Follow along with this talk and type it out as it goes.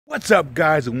What's up,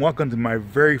 guys, and welcome to my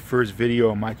very first video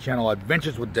on my channel,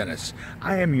 Adventures with Dennis.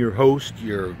 I am your host,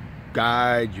 your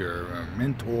guide, your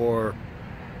mentor,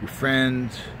 your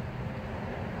friend,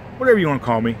 whatever you want to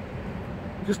call me.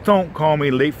 Just don't call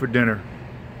me late for dinner.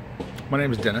 My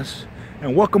name is Dennis,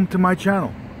 and welcome to my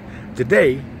channel.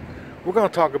 Today, we're going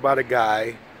to talk about a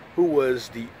guy who was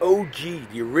the OG,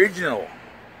 the original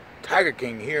Tiger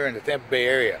King here in the Tampa Bay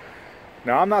area.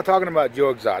 Now, I'm not talking about Joe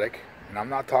Exotic. And I'm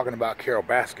not talking about Carol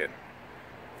Baskin.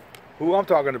 Who I'm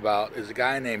talking about is a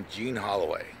guy named Gene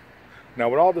Holloway. Now,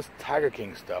 with all this Tiger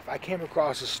King stuff, I came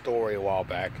across a story a while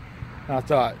back, and I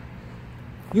thought,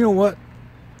 you know what?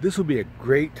 This will be a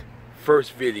great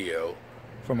first video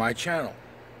for my channel.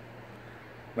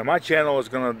 Now, my channel is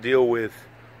going to deal with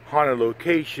haunted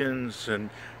locations and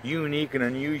unique and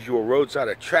unusual roadside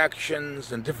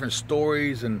attractions and different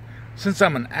stories. And since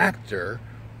I'm an actor,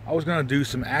 I was going to do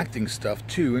some acting stuff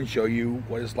too and show you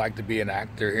what it's like to be an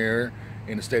actor here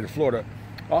in the state of Florida.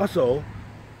 Also,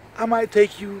 I might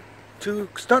take you to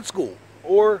stunt school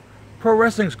or pro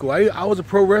wrestling school. I was a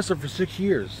pro wrestler for 6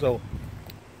 years, so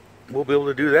we'll be able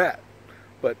to do that.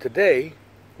 But today,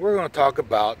 we're going to talk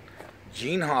about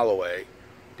Gene Holloway,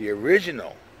 the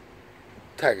original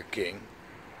Tiger King,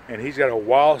 and he's got a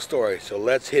wild story, so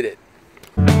let's hit it.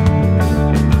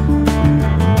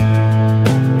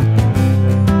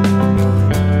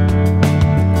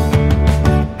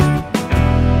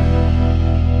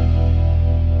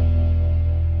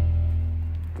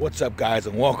 What's up, guys,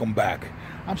 and welcome back.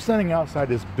 I'm standing outside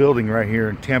this building right here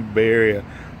in Tampa Bay area.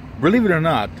 Believe it or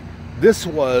not, this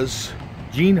was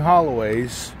Gene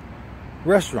Holloway's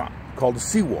restaurant called the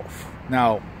Seawolf.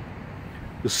 Now,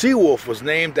 the Seawolf was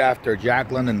named after a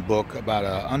Jack London book about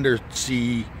an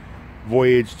undersea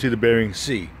voyage to the Bering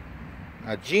Sea.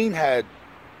 Now, Gene had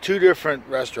two different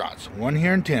restaurants, one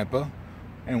here in Tampa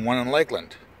and one in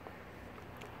Lakeland.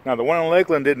 Now, the one in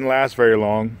Lakeland didn't last very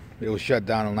long. It was shut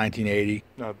down in 1980.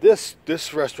 Now this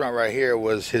restaurant right here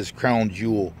was his crown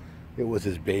jewel. It was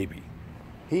his baby.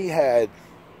 He had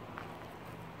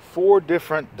 4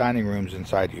 different dining rooms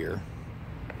inside here.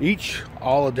 Each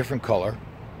all a different color,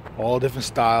 all different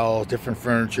styles, different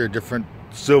furniture, different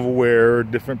silverware,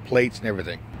 different plates and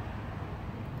everything.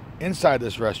 Inside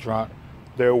this restaurant,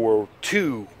 there were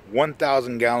 2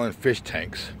 1,000-gallon fish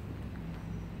tanks,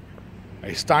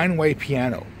 a Steinway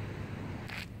piano.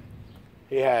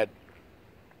 He had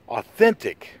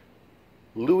authentic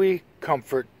Louis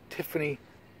Comfort Tiffany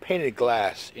painted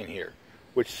glass in here,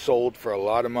 which sold for a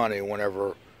lot of money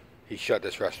whenever he shut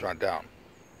this restaurant down.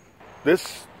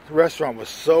 This restaurant was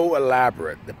so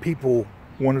elaborate that people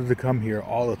wanted to come here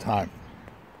all the time.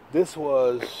 This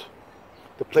was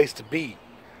the place to be.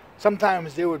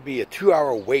 Sometimes there would be a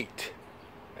 2-hour wait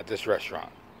at this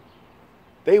restaurant.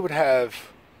 They would have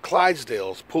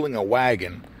Clydesdales pulling a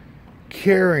wagon,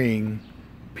 carrying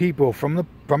people from the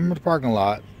parking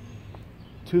lot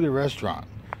to the restaurant.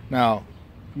 Now,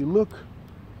 if you look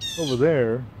over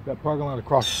there, that parking lot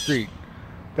across the street,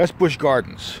 that's Busch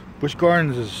Gardens. Busch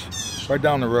Gardens is right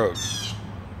down the road.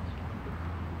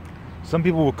 Some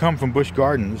people will come from Busch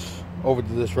Gardens over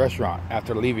to this restaurant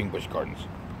after leaving Busch Gardens.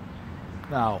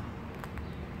 Now,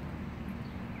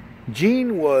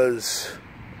 Gene was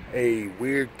a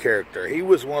weird character. He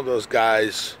was one of those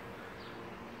guys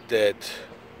that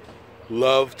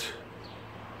loved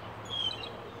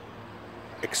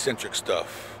eccentric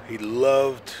stuff. He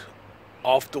loved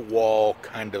off-the-wall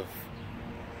kind of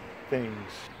things.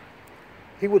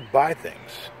 He would buy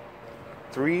things.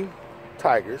 3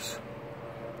 tigers,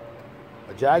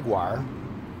 a jaguar,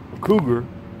 a cougar,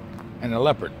 and a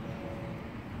leopard.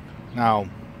 Now,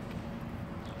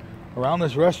 around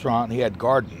this restaurant, he had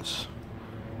gardens,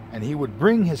 and he would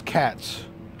bring his cats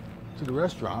to the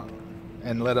restaurant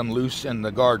and let them loose in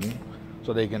the garden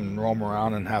so they can roam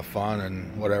around and have fun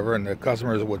and whatever. And the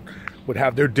customers would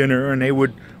have their dinner and they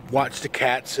would watch the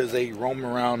cats as they roam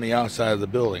around the outside of the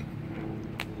building.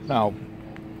 Now,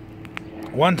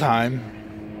 one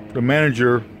time, the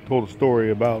manager told a story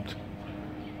about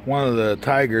one of the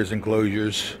tigers'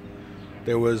 enclosures.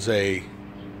 There was a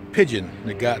pigeon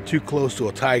that got too close to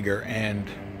a tiger, and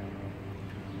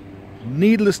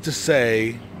needless to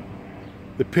say,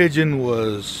 the pigeon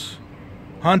was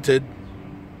hunted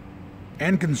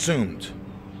and consumed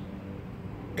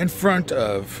in front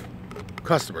of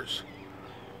customers.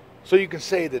 So you can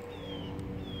say that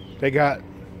they got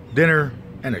dinner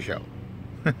and a show.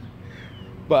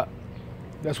 But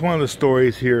that's one of the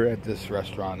stories here at this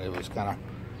restaurant. It was kind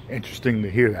of interesting to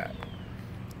hear that.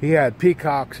 He had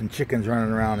peacocks and chickens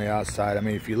running around the outside. I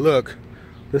mean, if you look,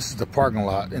 this is the parking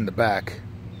lot in the back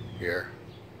here.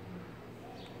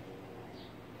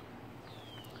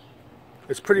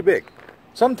 It's pretty big.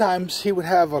 Sometimes he would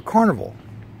have a carnival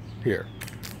here,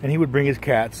 and he would bring his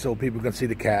cats so people can see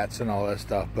the cats and all that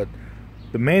stuff. But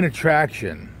the main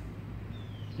attraction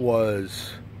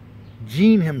was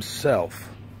Gene himself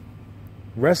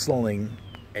wrestling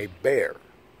a bear.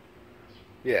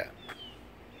 Yeah.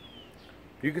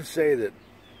 You can say that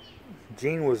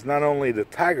Gene was not only the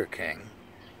Tiger King,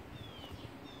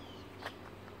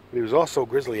 but he was also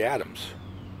Grizzly Adams.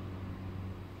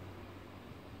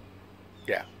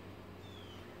 Yeah.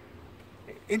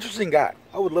 Interesting guy.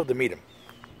 I would love to meet him.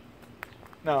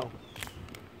 Now,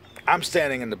 I'm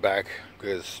standing in the back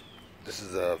because this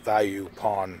is a value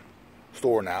pawn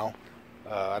store now.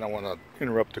 I don't want to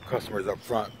interrupt the customers up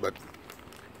front, but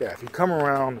yeah, if you come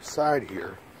around the side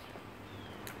here,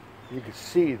 you can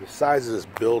see the size of this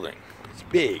building. It's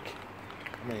big.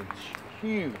 I mean, it's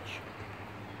huge.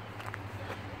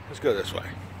 Let's go this way.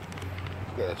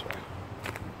 Let's go this way.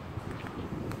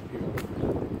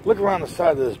 Look around the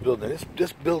side of this building.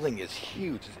 This building is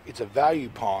huge. It's a value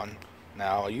pawn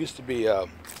now. It used to be a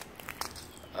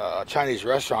Chinese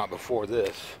restaurant before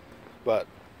this, but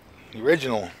the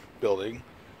original building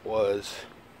was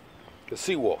the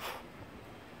Seawolf.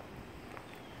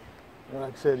 And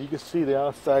like I said, you can see the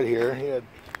outside here. He had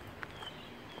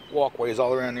walkways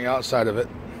all around the outside of it.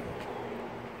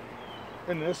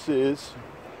 And this is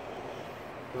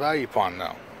the value pawn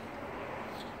now.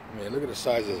 I mean, look at the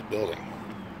size of this building.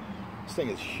 This thing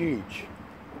is huge.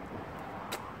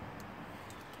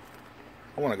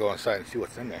 I want to go inside and see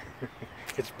what's in there.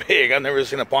 It's big. I've never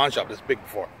seen a pawn shop this big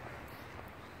before.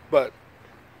 But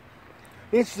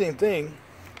the interesting thing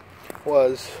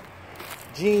was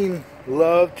Gene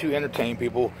loved to entertain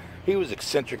people. He was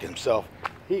eccentric himself.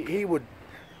 He would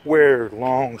wear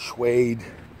long suede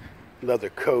leather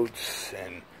coats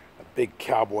and a big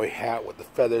cowboy hat with the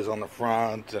feathers on the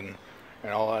front and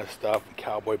all that stuff, and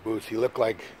cowboy boots. He looked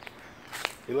like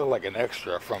an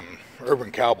extra from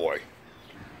Urban Cowboy.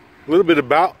 A little bit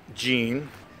about Gene.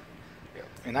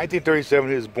 In 1937,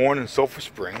 he was born in Sulphur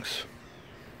Springs.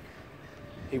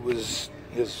 His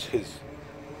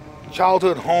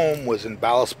childhood home was in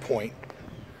Ballast Point.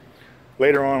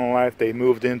 Later on in life, they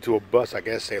moved into a bus. I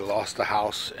guess they lost the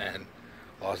house and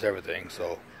lost everything.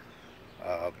 So,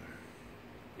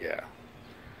 yeah.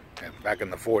 And back in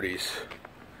the 40s,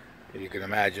 you can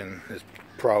imagine, it's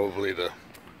probably the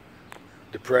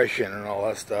Depression and all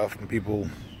that stuff, and people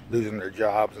losing their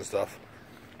jobs and stuff.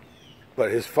 But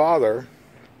his father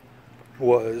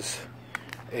was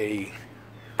a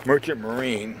merchant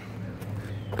marine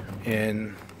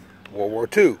in World War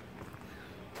II.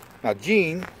 Now,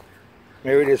 Gene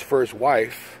married his first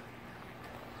wife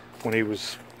when he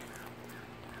was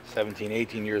 17,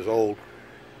 18 years old,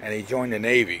 and he joined the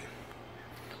Navy.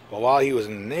 But while he was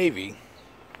in the Navy,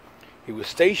 he was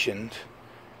stationed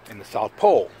in the South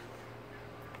Pole.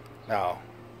 Now,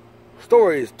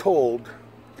 story is told,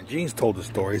 and Gene's told the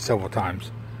story several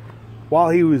times, while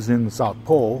he was in the South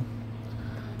Pole,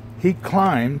 he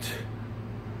climbed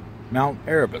Mount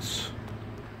Erebus.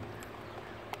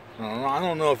 Now, I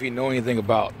don't know if you know anything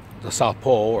about the South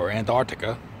Pole or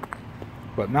Antarctica,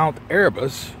 but Mount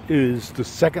Erebus is the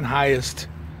second highest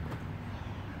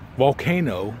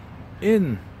volcano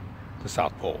in the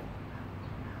South Pole.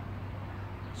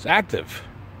 It's an active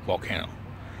volcano.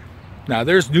 Now,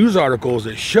 there's news articles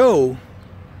that show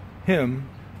him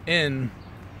in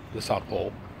the South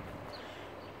Pole,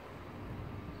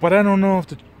 but I don't know if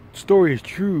the story is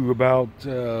true about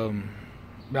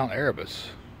Mount Erebus.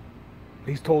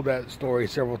 He's told that story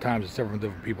several times to several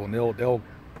different people, and they'll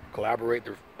collaborate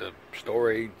the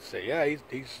story, say, yeah,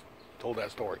 he's told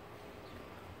that story.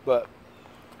 But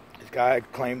this guy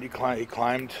claimed he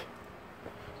climbed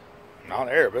Mount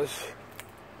Erebus,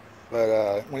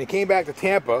 but when he came back to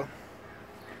Tampa,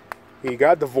 he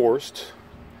got divorced,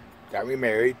 got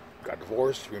remarried, got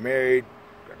divorced, remarried,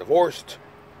 got divorced.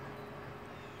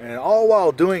 And all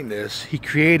while doing this, he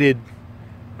created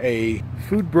a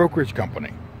food brokerage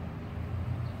company.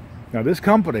 Now, this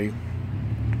company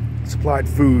supplied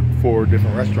food for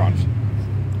different restaurants.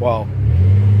 Well,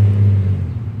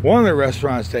 one of the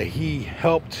restaurants that he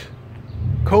helped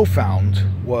co-found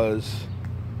was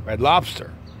Red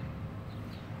Lobster.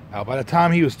 Now, by the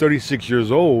time he was 36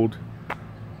 years old,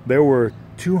 there were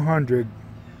 200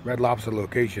 Red Lobster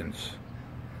locations.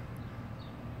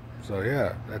 So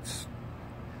yeah, that's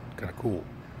kind of cool.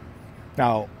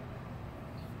 Now,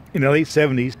 in the late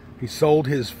 70s, he sold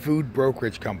his food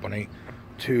brokerage company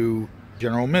to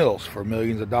General Mills for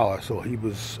millions of dollars. So he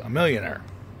was a millionaire.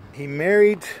 He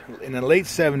married, in the late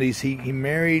 70s, he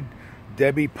married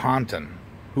Debbie Ponton,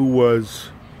 who was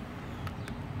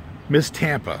Miss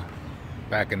Tampa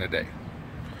back in the day.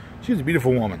 She's a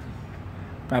beautiful woman.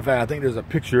 Matter of fact, I think there's a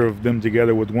picture of them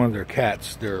together with one of their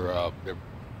cats, their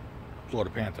Florida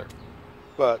Panther.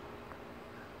 But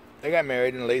they got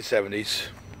married in the late 70s,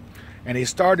 and he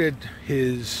started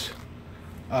his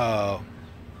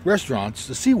restaurants,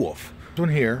 the Seawolf. This one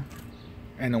here,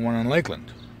 and the one on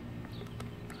Lakeland.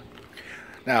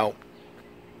 Now,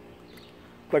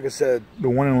 like I said, the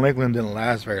one in Lakeland didn't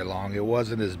last very long. It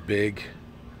wasn't as big.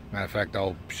 Matter of fact,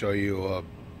 I'll show you a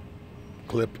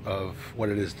clip of what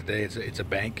it is today. It's a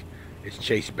bank. It's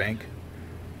Chase Bank.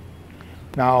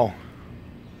 Now,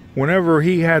 whenever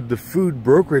he had the food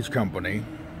brokerage company,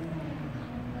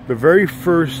 the very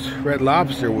first Red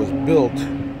Lobster was built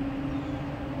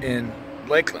in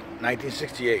Lakeland,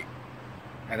 1968.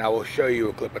 And I will show you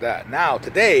a clip of that. Now,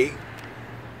 today,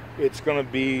 it's going to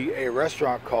be a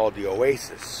restaurant called the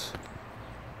Oasis.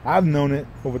 I've known it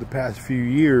over the past few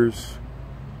years,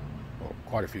 well,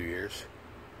 quite a few years,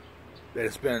 that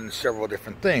it's been several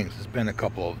different things. It's been a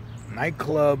couple of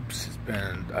nightclubs, it's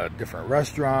been a different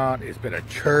restaurant, it's been a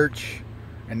church,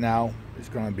 and now it's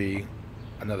going to be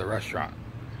another restaurant.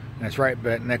 And it's right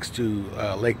back next to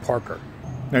Lake Parker.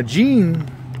 Now, Gene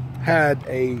had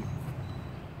a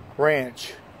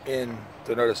ranch in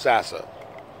Tampa.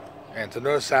 And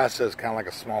Tampa is kind of like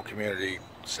a small community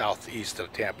southeast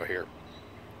of Tampa here.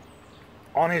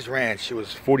 On his ranch, it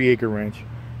was a 40-acre ranch.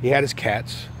 He had his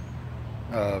cats.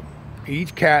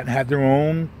 Each cat had their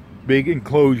own big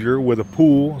enclosure with a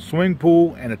pool, swimming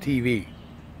pool, and a TV.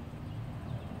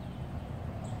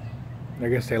 I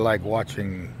guess they like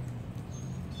watching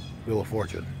Wheel of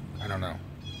Fortune. I don't know.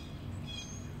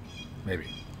 Maybe.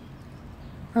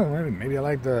 Oh, maybe I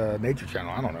like the Nature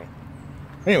Channel. I don't know.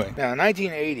 Anyway, now in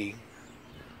 1980,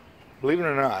 believe it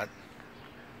or not,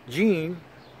 Gene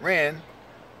ran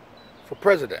for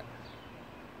president.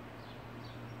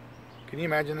 Can you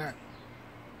imagine that?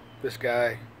 This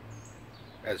guy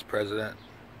as president.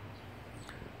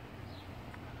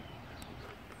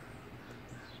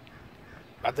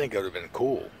 I think it would have been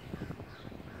cool.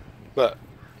 But,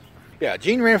 yeah,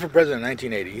 Gene ran for president in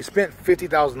 1980. He spent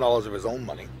 $50,000 of his own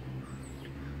money.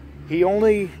 He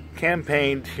only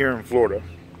campaigned here in Florida.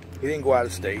 He didn't go out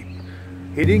of state.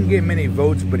 He didn't get many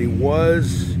votes, but he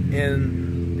was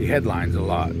in the headlines a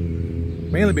lot.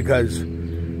 Mainly because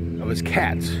of his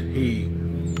cats. He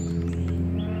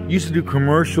used to do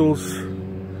commercials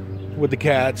with the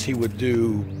cats. He would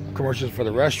do commercials for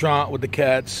the restaurant with the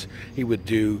cats. He would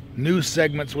do news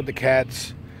segments with the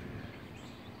cats.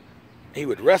 He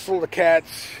would wrestle the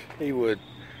cats. He would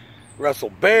wrestle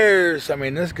bears. I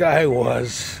mean, this guy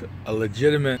was a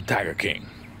legitimate Tiger King,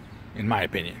 in my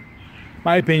opinion.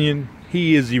 My opinion,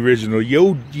 he is the original,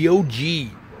 the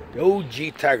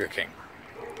OG Tiger King.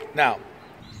 Now,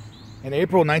 in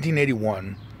April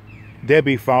 1981,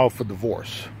 Debbie filed for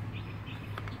divorce.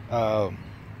 The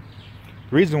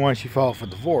reason why she filed for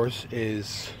divorce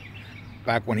is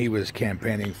back when he was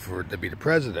campaigning to be the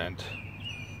president,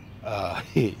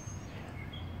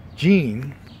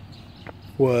 Gene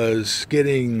was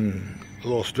getting a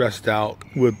little stressed out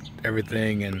with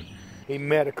everything, and he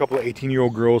met a couple of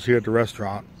 18-year-old girls here at the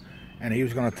restaurant, and he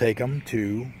was going to take them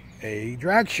to a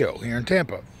drag show here in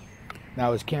Tampa.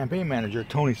 Now, his campaign manager,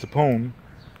 Tony Sapone,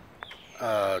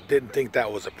 didn't think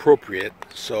that was appropriate,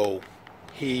 so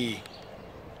he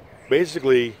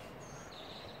basically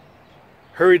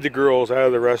hurried the girls out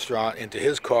of the restaurant into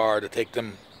his car to take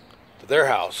them to their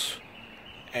house.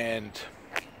 And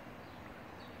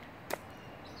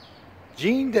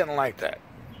Gene didn't like that.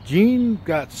 Gene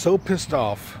got so pissed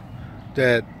off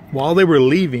that while they were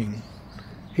leaving,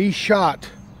 he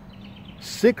shot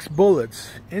 6 bullets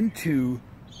into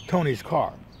Tony's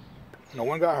car. No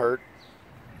one got hurt.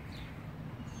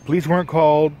 Police weren't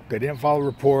called. They didn't file a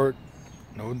report.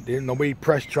 Nobody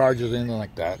pressed charges or anything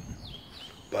like that.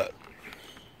 But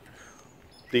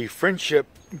the friendship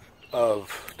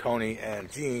of Tony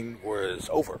and Gene was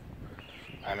over.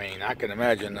 I mean, I can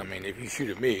imagine. I mean, if you shoot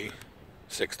at me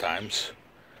 6 times,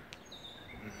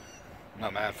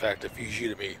 no, matter of fact, if you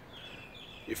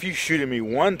shoot at me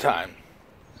 1 time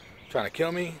trying to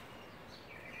kill me,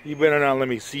 you better not let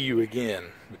me see you again,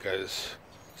 because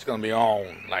it's gonna be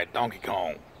on like Donkey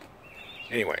Kong.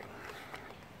 Anyway,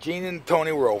 Gene and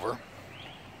Tony were over.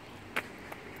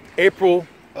 April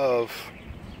of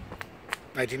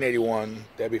 1981,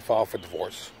 Debbie filed for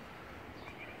divorce.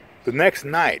 The next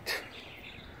night,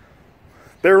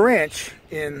 their ranch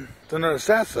in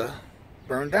Tampa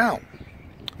burned down.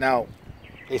 Now,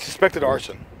 they suspected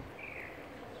arson,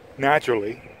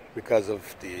 naturally, because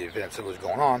of the events that was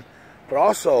going on, but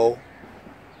also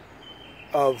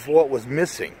of what was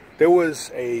missing. There was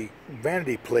a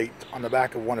vanity plate on the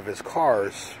back of one of his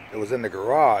cars that was in the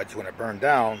garage when it burned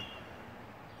down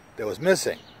that was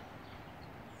missing.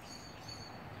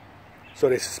 So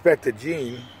they suspected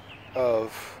Gene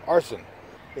of arson.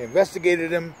 They investigated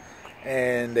him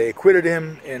and they acquitted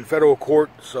him in federal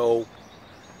court, so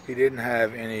he didn't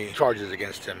have any charges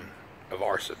against him of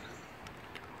arson.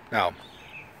 Now,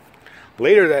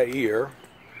 later that year,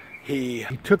 he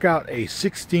took out a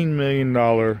 $16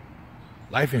 million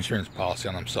life insurance policy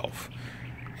on himself.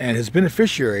 And his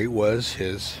beneficiary was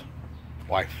his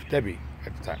wife, Debbie,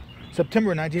 at the time.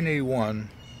 September 1981,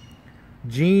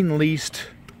 Gene leased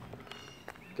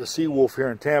the Seawolf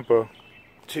here in Tampa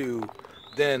to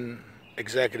then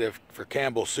executive for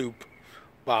Campbell Soup,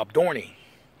 Bob Dorney.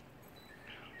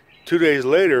 2 days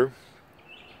later,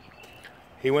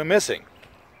 he went missing.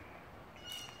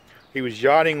 He was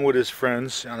yachting with his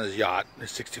friends on his yacht,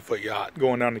 his 60-foot yacht,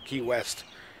 going down to Key West.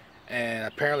 And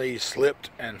apparently he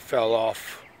slipped and fell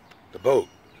off the boat.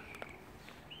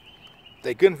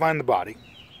 They couldn't find the body.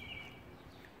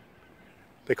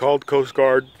 They called the Coast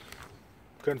Guard,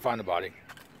 couldn't find the body.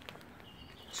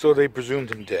 So they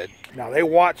presumed him dead. Now they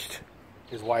watched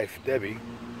his wife, Debbie,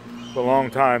 for a long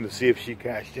time to see if she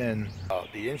cashed in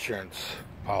the insurance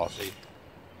policy.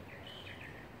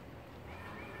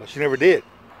 But she never did.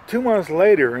 2 months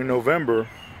later, in November,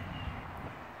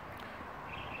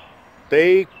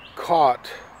 they caught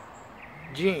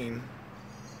Gene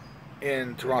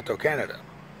in Toronto, Canada,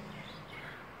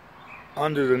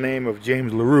 under the name of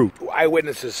James LaRue.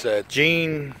 Eyewitnesses said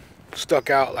Gene stuck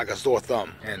out like a sore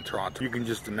thumb in Toronto. You can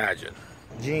just imagine.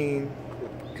 Gene,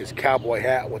 with his cowboy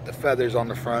hat with the feathers on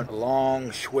the front, a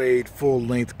long suede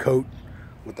full-length coat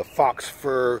with the fox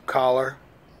fur collar,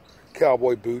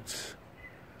 cowboy boots.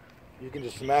 You can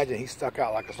just imagine he stuck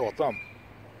out like a sore thumb.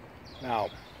 Now,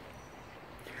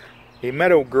 he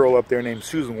met a girl up there named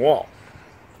Susan Wall.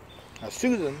 Now,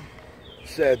 Susan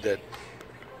said that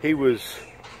he was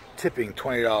tipping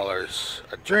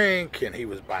 $20 a drink, and he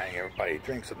was buying everybody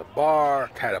drinks at the bar,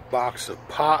 had a box of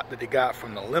pot that he got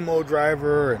from the limo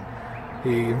driver, and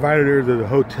he invited her to the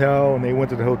hotel, and they went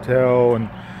to the hotel, and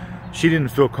she didn't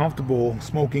feel comfortable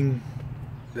smoking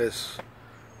this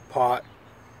pot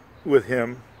with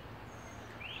him,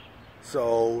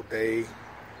 so they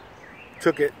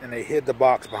took it and they hid the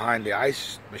box behind the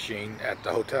ice machine at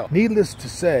the hotel. Needless to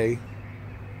say,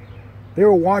 they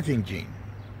were watching Gene.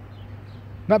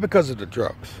 Not because of the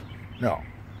drugs, no.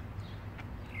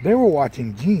 They were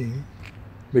watching Gene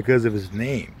because of his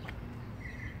name.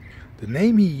 The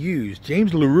name he used,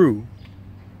 James LaRue,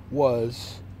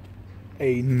 was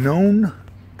a known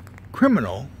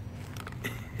criminal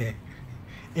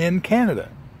in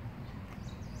Canada.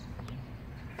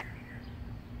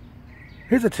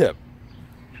 Here's a tip.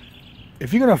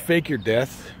 If you're going to fake your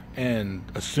death and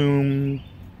assume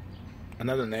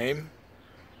another name,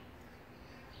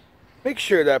 make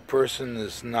sure that person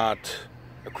is not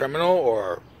a criminal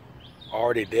or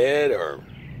already dead or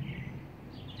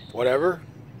whatever.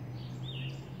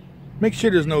 Make sure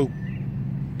there's no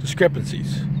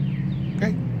discrepancies.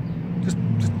 Okay? Just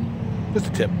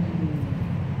a tip.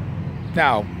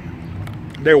 Now,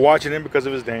 they're watching him because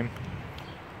of his name.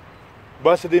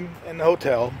 Busted him in the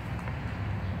hotel.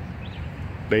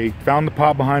 They found the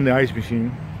pot behind the ice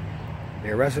machine. They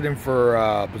arrested him for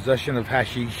possession of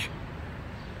hashish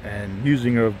and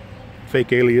using a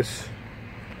fake alias.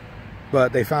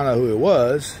 But they found out who it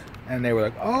was, and they were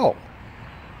like, oh,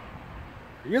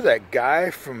 you're that guy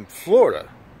from Florida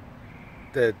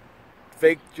that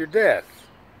faked your death.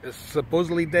 Is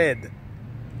supposedly dead.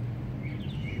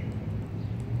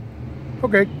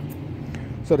 Okay.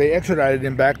 So they extradited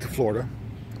him back to Florida.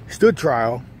 Stood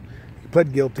trial. He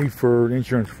pled guilty for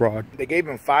insurance fraud. They gave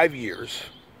him 5 years.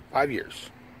 5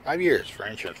 years. 5 years for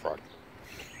insurance fraud.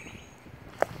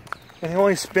 And he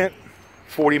only spent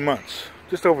 40 months.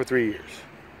 Just over 3 years.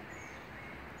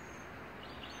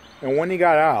 And when he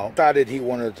got out, decided he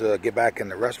wanted to get back in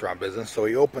the restaurant business, so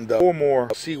he opened up 4 more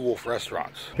Seawolf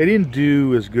restaurants. They didn't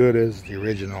do as good as the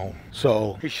original,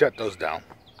 so he shut those down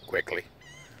quickly.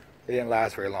 They didn't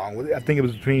last very long. I think it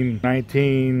was between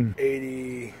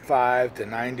 1985 to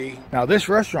 90. Now this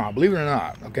restaurant, believe it or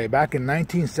not, okay, back in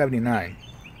 1979,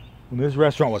 when this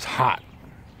restaurant was hot,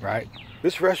 right?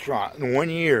 This restaurant in 1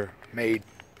 year made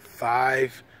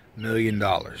 $5 million.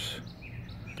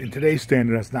 In today's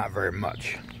standard, that's not very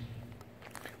much.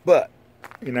 But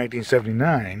in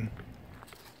 1979,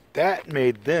 that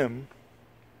made them,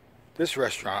 this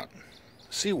restaurant,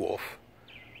 Seawolf,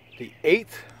 the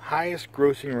 8th highest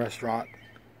grossing restaurant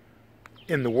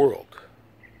in the world.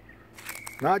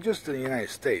 Not just in the United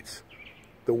States,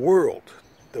 the world.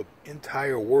 the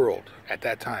entire world at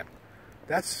that time.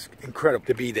 That's incredible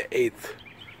to be the 8th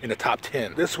in the top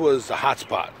 10. This was a hot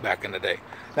spot back in the day.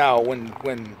 Now,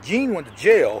 when Gene went to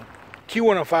jail,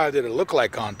 Q105 did a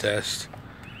lookalike contest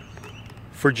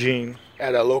for Gene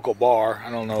at a local bar.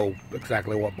 I don't know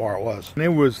exactly what bar it was. And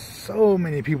there was so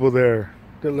many people there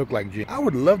that looked like Gene. I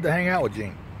would love to hang out with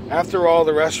Gene. After all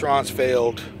the restaurants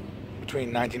failed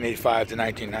between 1985 to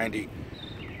 1990,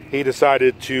 he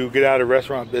decided to get out of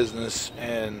restaurant business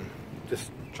and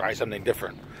just try something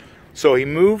different. So he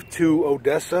moved to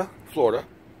Odessa, Florida,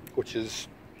 which is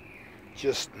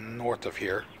just north of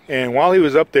here. And while he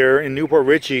was up there in Newport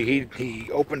Richey, he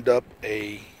opened up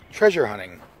a treasure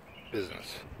hunting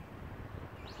business,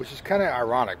 which is kind of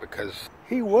ironic because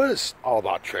he was all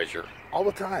about treasure all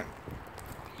the time.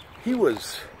 He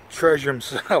was treasure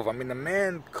himself. I mean, the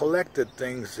man collected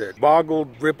things that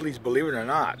boggled Ripley's believe it or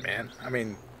not, man. I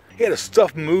mean, he had a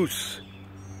stuffed moose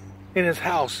in his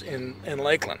house in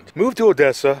Lakeland. Moved to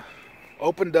Odessa,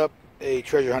 opened up a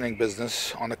treasure hunting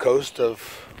business on the coast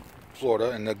of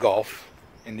Florida in the Gulf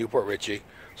in Newport Richey.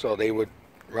 So they would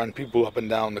run people up and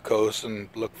down the coast and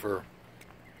look for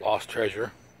lost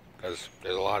treasure, because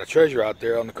there's a lot of treasure out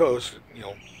there on the coast, you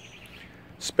know,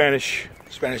 Spanish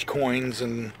coins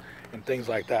and things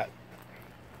like that.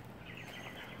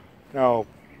 Now,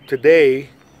 today,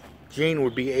 Gene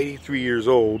would be 83 years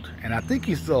old, and I think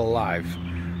he's still alive.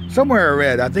 Somewhere I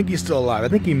read, I think he's still alive. I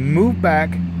think he moved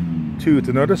back to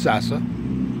Tenoda.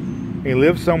 He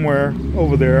lives somewhere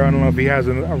over there. I don't know if he has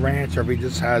a ranch or if he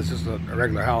just has a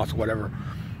regular house or whatever.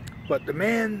 But the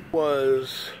man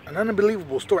was an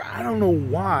unbelievable story. I don't know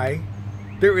why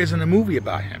there isn't a movie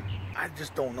about him. I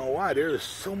just don't know why. There is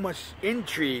so much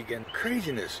intrigue and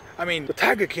craziness. I mean, the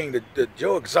Tiger King, the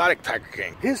Joe Exotic Tiger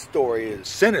King, his story is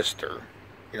sinister.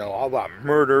 You know, all about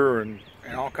murder and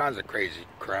all kinds of crazy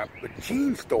crap. But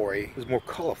Gene's story is more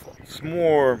colorful. It's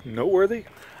more noteworthy.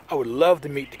 I would love to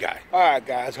meet the guy. All right,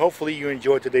 guys. Hopefully you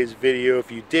enjoyed today's video.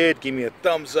 If you did, give me a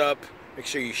thumbs up. Make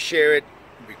sure you share it.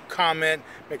 Comment,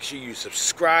 make sure you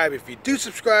subscribe. If you do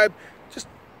subscribe, just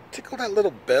tickle that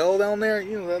little bell down there,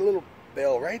 you know, that little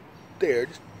bell right there,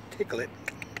 just tickle it,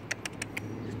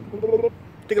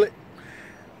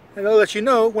 and I'll let you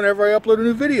know whenever I upload a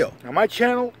new video. Now, my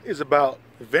channel is about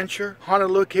adventure,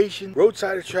 haunted location,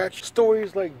 roadside attraction,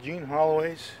 stories like Gene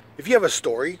Holloway's. If you have a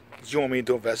story that you want me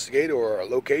to investigate, or a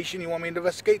location you want me to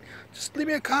investigate, just leave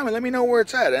me a comment. Let me know where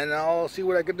it's at, and I'll see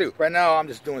what I can do. Right now, I'm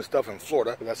just doing stuff in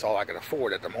Florida, but that's all I can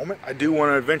afford at the moment. I do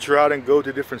want to venture out and go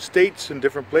to different states and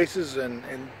different places, and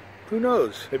who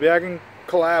knows? Maybe I can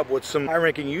collab with some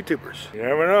high-ranking YouTubers. You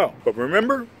never know. But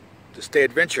remember to stay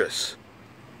adventurous.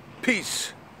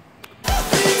 Peace.